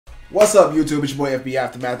What's up, YouTube? It's your boy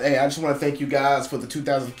FBAFTERMATH. Hey, I just want to thank you guys for the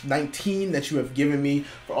 2019 that you have given me,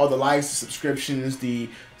 for all the likes, the subscriptions, the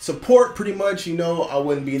support. Pretty much, you know, I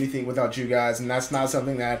wouldn't be anything without you guys, and that's not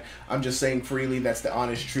something that I'm just saying freely. That's the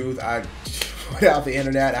honest truth. Without the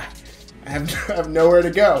internet, I have nowhere to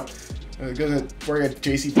go. I'm gonna work at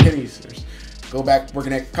JCPenney's, or go back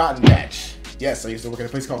working at Cotton Patch. Yes, I used to work at a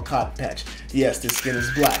place called Cotton Patch. Yes, this skin is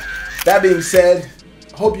black. That being said,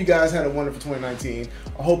 I hope you guys had a wonderful 2019.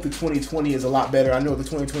 I hope the 2020 is a lot better. I know the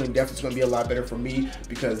 2020 definitely is going to be a lot better for me,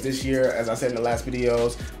 because this year, as I said in the last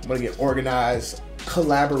videos, I'm going to get organized.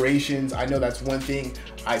 Collaborations, I know that's one thing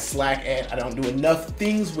I slack at. I don't do enough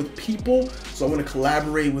things with people, so I want to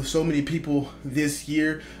collaborate with so many people this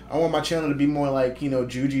year. I want my channel to be more like, you know,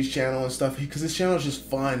 Juji's channel and stuff, because this channel is just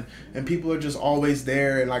fun and people are just always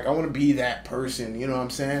there, and like, I want to be that person, you know what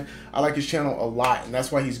I'm saying? I like his channel a lot, and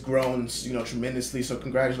that's why he's grown, you know, tremendously. So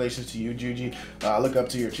congratulations to you, Juji. I look up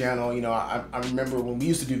to your channel. You know, I remember when we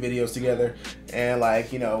used to do videos together, and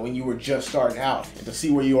like, you know, when you were just starting out, and to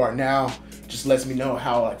see where you are now just lets me know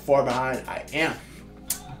how like far behind I am.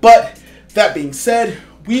 But that being said,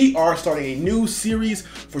 we are starting a new series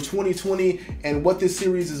for 2020, and what this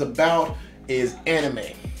series is about is anime.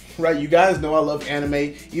 Right? You guys know I love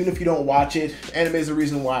anime. Even if you don't watch it, anime is the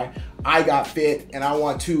reason why I got fit, and I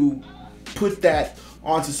want to put that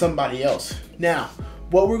onto somebody else. Now,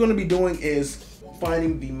 what we're going to be doing is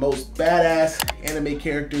finding the most badass anime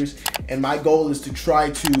characters, and my goal is to try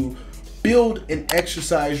to build an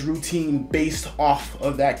exercise routine based off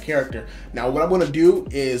of that character. Now, what I'm going to do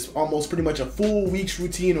is almost pretty much a full week's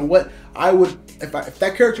routine, or what I would, if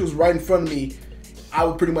that character was right in front of me, I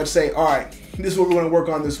would pretty much say, all right, this is what we're going to work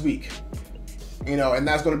on this week. You know, and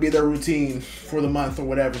that's going to be their routine for the month or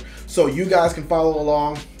whatever. So you guys can follow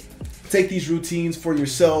along, take these routines for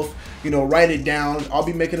yourself, you know, write it down. I'll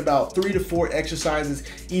be making about 3 to 4 exercises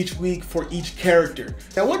each week for each character.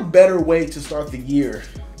 Now, what better way to start the year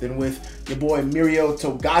than with your boy Mirio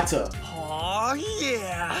Togata? Aw,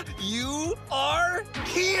 yeah, you are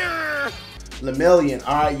here! Lemillion.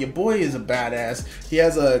 Alright, your boy is a badass. He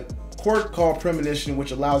has a quirk called Premonition, which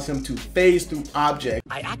allows him to phase through objects.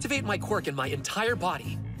 I activate my quirk in my entire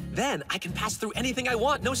body. Then I can pass through anything I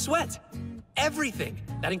want, no sweat. Everything.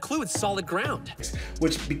 That includes solid ground.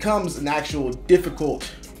 Which becomes an actual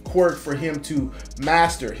difficult quirk for him to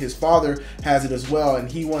master. His father has it as well,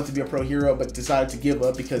 and he wanted to be a pro hero but decided to give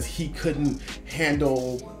up because he couldn't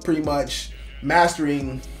handle pretty much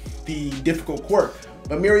mastering the difficult quirk.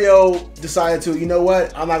 But Mirio decided to, you know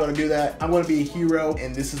what, I'm not going to do that. I'm going to be a hero,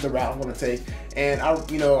 and this is the route I'm going to take. And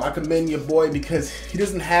I commend your boy, because he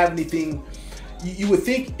doesn't have anything. You would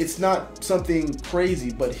think it's not something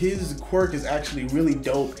crazy, but his quirk is actually really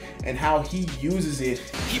dope, and how he uses it.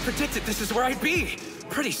 He predicted this is where I'd be.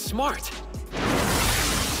 Pretty smart.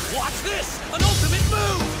 Watch this! An ultimate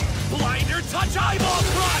move! Blinder touch eyeball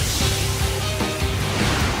crush!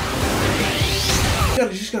 You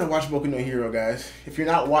just gotta watch Boku no Hero, guys. If you're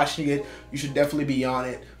not watching it, you should definitely be on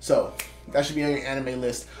it. So that should be on your anime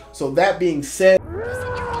list. So that being said,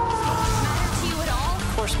 Doesn't your life matter to you at all?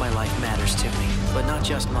 Of course my life matters to me, but not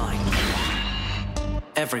just mine.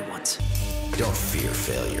 Everyone's. Don't fear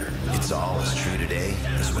failure. It's all as true today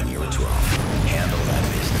as when you were 12. Handle that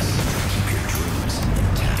business. Keep your dreams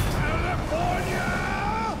intact.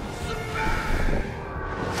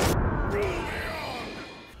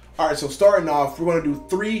 alright, so starting off, we're gonna do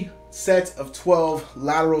 3 sets of 12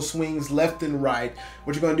 lateral swings left and right.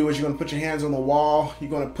 What you're gonna do is you're gonna put your hands on the wall,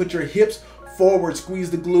 you're gonna put your hips forward,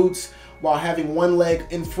 squeeze the glutes while having one leg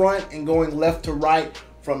in front and going left to right,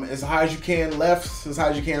 from as high as you can left, as high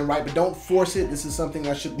as you can right, but don't force it. This is something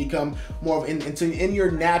that should become more of in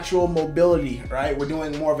your natural mobility, right? We're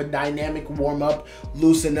doing more of a dynamic warm-up,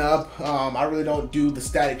 loosen up. I really don't do the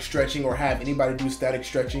static stretching or have anybody do static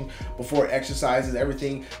stretching before exercises.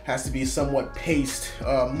 Everything has to be somewhat paced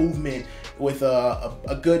movement with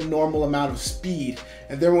a good normal amount of speed.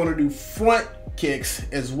 And then we're gonna do front kicks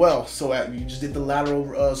as well. So you just did the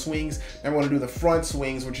lateral swings, and we're gonna do the front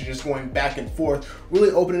swings, which are just going back and forth,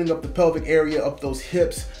 really opening up the pelvic area, up those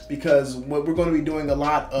hips, because what we're going to be doing a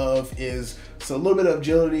lot of is a little bit of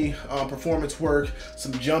agility, performance work,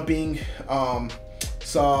 some jumping,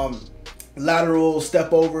 some lateral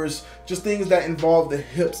step overs, just things that involve the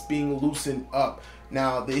hips being loosened up.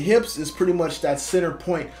 Now, the hips is pretty much that center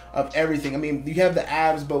point of everything. I mean, you have the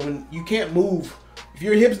abs, but when you can't move, if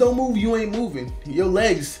your hips don't move, you ain't moving. Your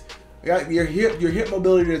legs Your hip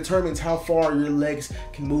mobility determines how far your legs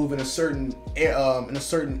can move in a certain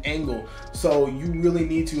angle. So you really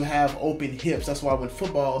need to have open hips. That's why when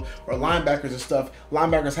football or linebackers and stuff,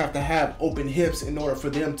 linebackers have to have open hips in order for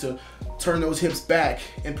them to turn those hips back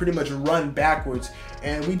and pretty much run backwards.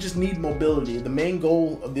 And we just need mobility. The main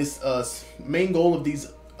goal of these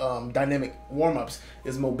dynamic warm-ups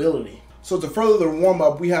is mobility. So to further the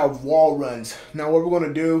warm-up, we have wall runs. Now what we're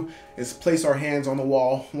going to do is place our hands on the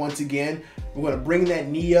wall. Once again, we're going to bring that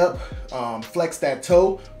knee up, flex that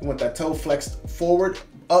toe. We want that toe flexed forward,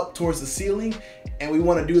 up towards the ceiling, and we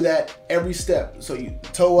want to do that every step. So you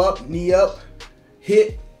toe up, knee up,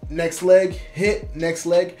 hit, next leg, hit, next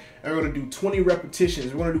leg, and we're going to do 20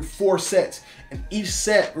 repetitions. We're going to do 4 sets, and each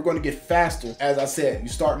set we're going to get faster. As I said, you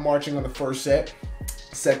start marching on the first set.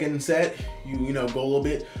 Second set, you know, go a little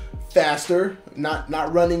bit faster,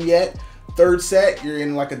 not running yet. Third set, you're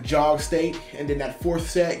in like a jog state, and then that fourth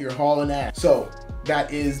set, you're hauling ass. So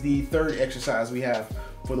that is the third exercise we have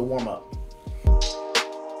for the warm-up.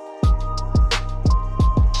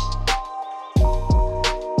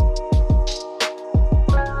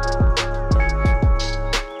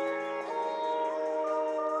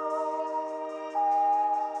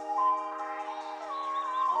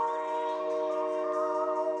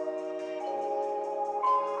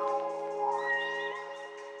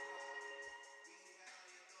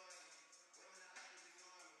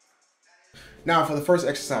 Now for the first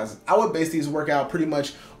exercise, I would base these workout pretty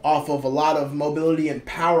much off of a lot of mobility and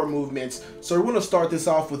power movements. So we're going to start this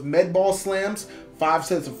off with med ball slams, 5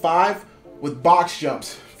 sets of 5, with box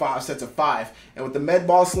jumps, 5 sets of 5. And with the med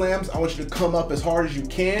ball slams, I want you to come up as hard as you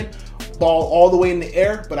can, ball all the way in the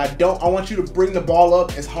air, but I want you to bring the ball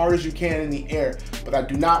up as hard as you can in the air, but I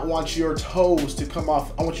do not want your toes to come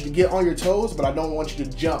off. I want you to get on your toes, but I don't want you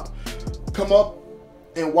to jump. Come up,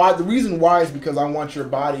 and why? The reason why is because I want your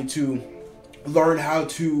body to learn how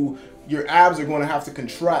to, your abs are going to have to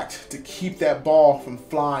contract to keep that ball from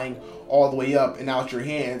flying all the way up and out your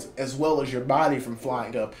hands, as well as your body from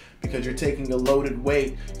flying up, because you're taking a loaded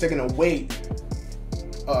weight, taking a weight,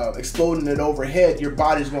 exploding it overhead. Your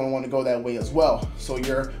body's going to want to go that way as well. So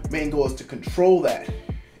your main goal is to control that,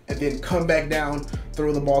 and then come back down,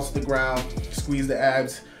 throw the ball to the ground, squeeze the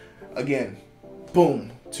abs again.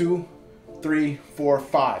 Boom, 2, 3, 4,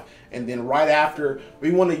 5. And then right after,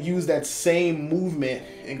 we want to use that same movement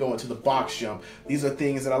and go into the box jump. These are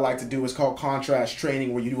things that I like to do. It's called contrast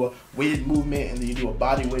training, where you do a weighted movement and then you do a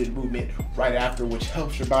body weighted movement right after, which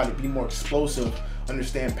helps your body be more explosive,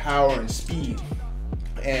 understand power and speed.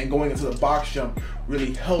 And going into the box jump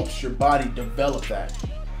really helps your body develop that.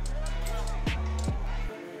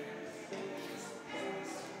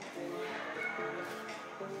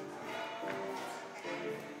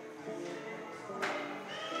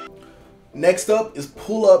 Next up is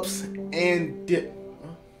pull-ups and dip.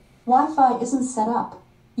 Wi-Fi isn't set up.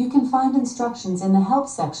 You can find instructions in the help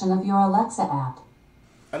section of your Alexa app.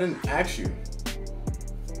 I didn't ask you.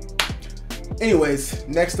 Anyways,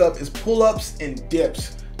 next up is pull-ups and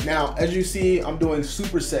dips. Now, as you see, I'm doing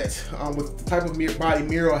supersets. With the type of body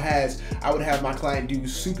Miro has, I would have my client do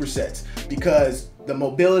supersets, because the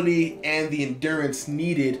mobility and the endurance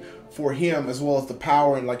needed for him, as well as the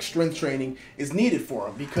power and like strength training, is needed for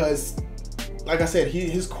him, because like I said,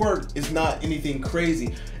 his core is not anything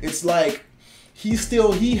crazy. It's like he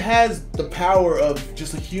has the power of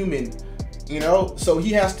just a human, you know? So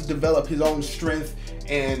he has to develop his own strength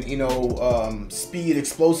and, you know, speed,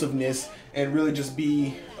 explosiveness, and really just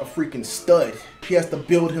be a freaking stud. He has to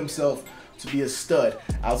build himself to be a stud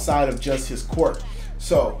outside of just his core.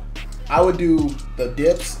 So I would do the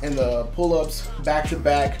dips and the pull-ups back to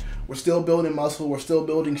back. We're still building muscle, we're still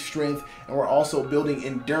building strength, and we're also building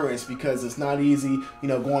endurance, because it's not easy, you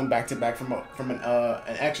know, going back to back from an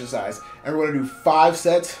exercise. And we're gonna do 5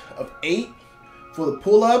 sets of 8 for the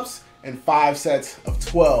pull-ups and 5 sets of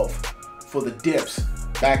 12 for the dips,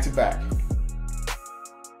 back to back.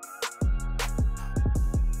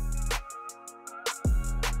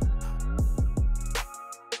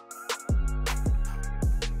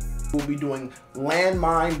 We'll be doing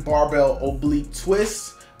landmine barbell oblique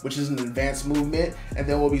twists, which is an advanced movement, and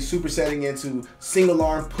then we'll be supersetting into single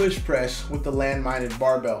arm push press with the landmine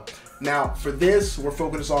barbell. Now for this, we're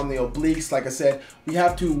focused on the obliques. Like I said, we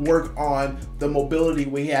have to work on the mobility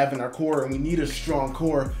we have in our core, and we need a strong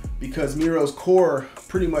core, because Miro's core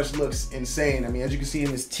pretty much looks insane. I mean, as you can see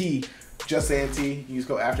in this T, just saying T, use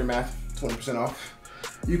code Aftermath, 20% off.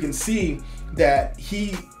 You can see that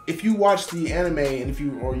if you watch the anime and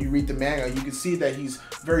you read the manga, you can see that he's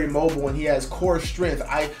very mobile and he has core strength.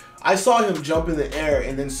 I saw him jump in the air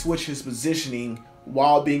and then switch his positioning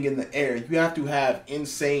while being in the air. You have to have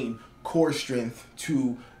insane core strength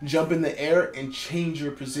to jump in the air and change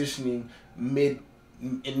your positioning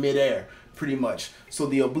in midair, pretty much. So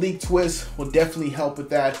the oblique twist will definitely help with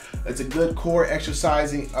that. It's a good core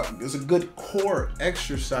exercising. It's a good core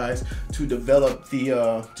exercise to develop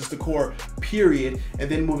the just the core period, and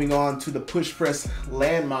then moving on to the push press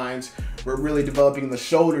landmines. We're really developing the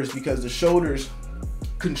shoulders, because the shoulders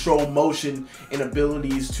control motion and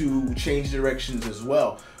abilities to change directions as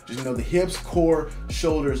well. Just, you know, the hips, core,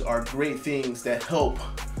 shoulders are great things that help.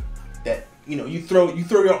 That, you know, you throw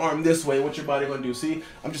your arm this way, what's your body gonna do? See,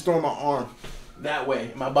 I'm just throwing my arm that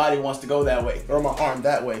way. My body wants to go that way. Throw my arm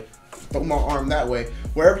that way. Throw my arm that way.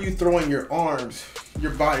 Wherever you throwing your arms,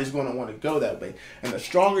 your body's gonna want to go that way. And the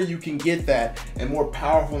stronger you can get that, and more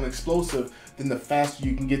powerful and explosive, then the faster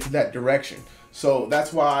you can get to that direction. So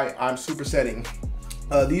that's why I'm supersetting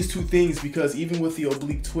these two things, because even with the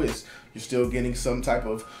oblique twist, you're still getting some type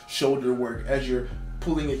of shoulder work as you're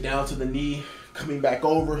pulling it down to the knee, coming back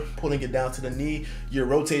over, pulling it down to the knee. You're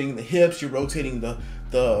rotating the hips, you're rotating the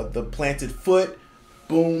planted foot,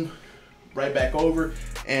 boom, right back over,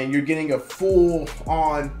 and you're getting a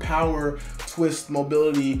full-on power twist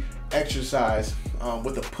mobility exercise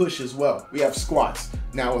with a push as well. We have squats.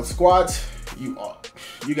 Now with squats, you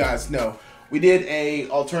guys know, we did a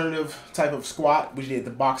alternative type of squat. We did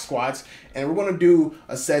the box squats, and we're gonna do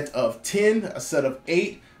a set of 10, a set of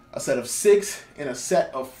 8, a set of 6, and a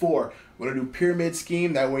set of 4. We're gonna do pyramid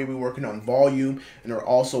scheme. That way we're working on volume, and we're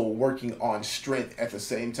also working on strength at the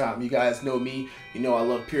same time. You guys know me, you know I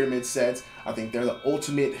love pyramid sets. I think they're the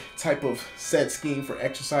ultimate type of set scheme for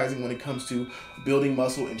exercising when it comes to building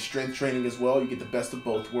muscle and strength training as well. You get the best of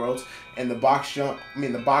both worlds. And the box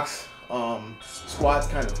squats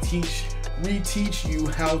kind of reteach you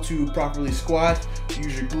how to properly squat,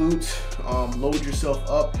 use your glutes, load yourself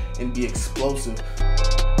up, and be explosive.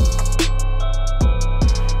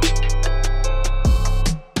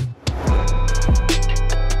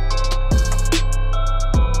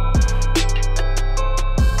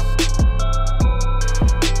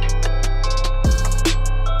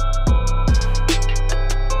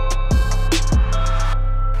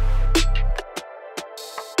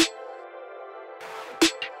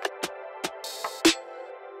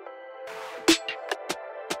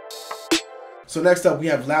 So next up, we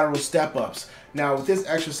have lateral step-ups. Now with this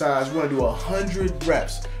exercise, we're gonna do 100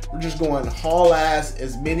 reps. We're just going haul ass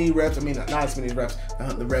as many reps. I mean, not as many reps.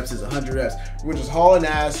 The reps is 100 reps. We're just hauling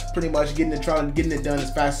ass, pretty much getting it done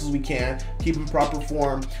as fast as we can, keeping proper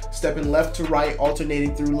form, stepping left to right,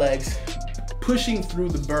 alternating through legs, pushing through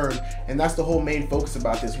the burn. And that's the whole main focus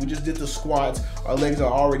about this. We just did the squats. Our legs are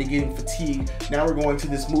already getting fatigued. Now we're going to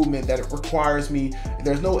this movement that it requires me.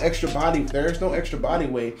 There's no extra body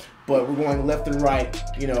weight, but we're going left and right,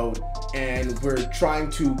 you know, and we're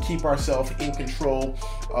trying to keep ourselves in control,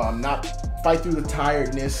 not fight through the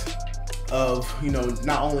tiredness of, you know,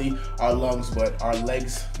 not only our lungs but our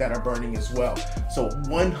legs that are burning as well. So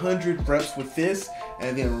 100 reps with this,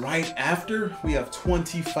 and then right after we have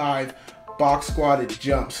 25 box squatted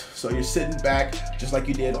jumps. So you're sitting back just like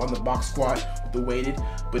you did on the box squat with the weighted,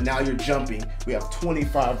 but now you're jumping. We have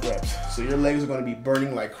 25 reps. So your legs are going to be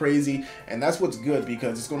burning like crazy, and that's what's good,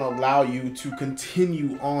 because it's going to allow you to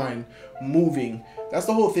continue on moving. That's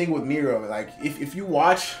the whole thing with Miro. Like if you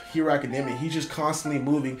watch Hero Academia, he's just constantly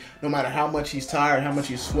moving, no matter how much he's tired, how much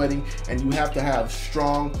he's sweating, and you have to have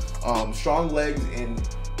strong legs, and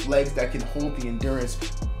legs that can hold the endurance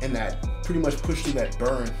and that pretty much push through that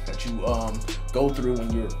burn that you go through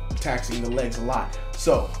when you're taxing the legs a lot.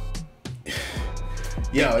 So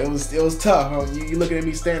yo, it was tough. You looking at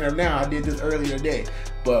me standing up now. I did this earlier today,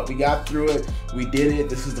 but we got through it. We did it.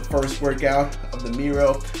 This is the first workout of the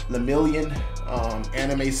Lemillion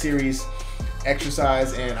anime series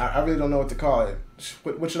exercise, and I really don't know what to call it.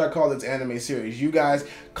 What should I call this anime series? You guys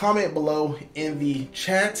comment below in the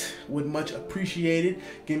chat, would much appreciated.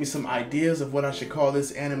 Give me some ideas of what I should call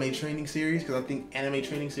this anime training series, because I think anime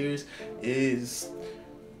training series is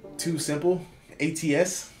too simple.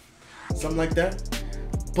 ATS, something like that.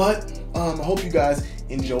 But I hope you guys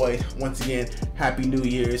enjoyed. Once again, Happy New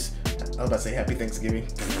Year's. I was about to say Happy Thanksgiving.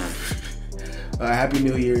 Happy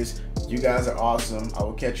New Year's. You guys are awesome. I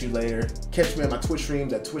will catch you later. Catch me on my Twitch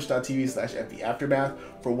streams at twitch.tv/FBAFTERMATH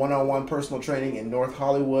for one-on-one personal training in North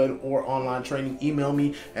Hollywood or online training. Email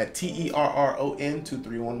me at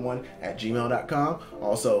terron2311@gmail.com.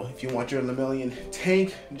 Also, if you want your Lemillion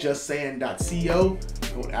tank, justsayin.co,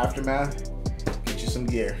 go to Aftermath, get you some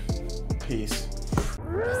gear. Peace.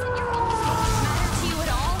 Doesn't your own life matter to you at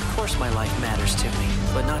all? Of course my life matters to me,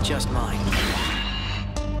 but not just mine.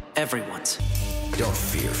 Everyone's. Don't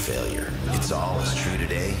fear failure. It's all as true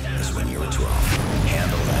today as when you were 12.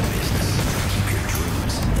 Handle that business.